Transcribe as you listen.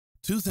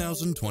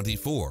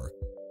2024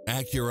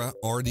 Acura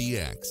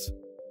RDX.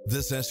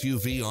 This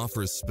SUV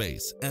offers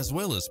space as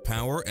well as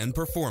power and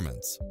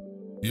performance.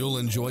 You'll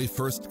enjoy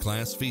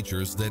first-class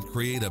features that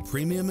create a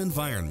premium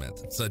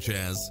environment, such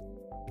as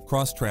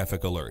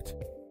cross-traffic alert,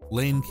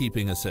 lane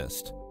keeping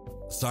assist,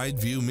 side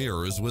view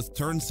mirrors with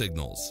turn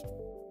signals,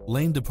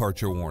 lane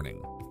departure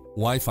warning,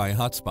 Wi-Fi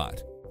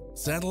hotspot,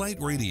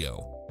 satellite radio,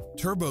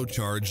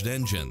 turbocharged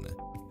engine,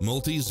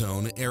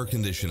 multi-zone air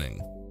conditioning,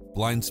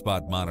 blind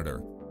spot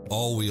monitor,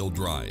 all-wheel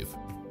drive,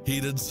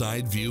 heated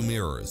side view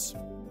mirrors,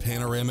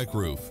 panoramic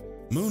roof,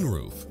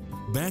 moonroof,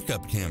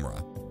 backup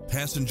camera,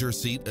 passenger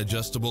seat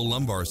adjustable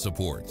lumbar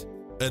support.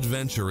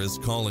 Adventure is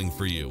calling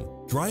for you.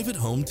 Drive it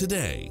home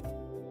today.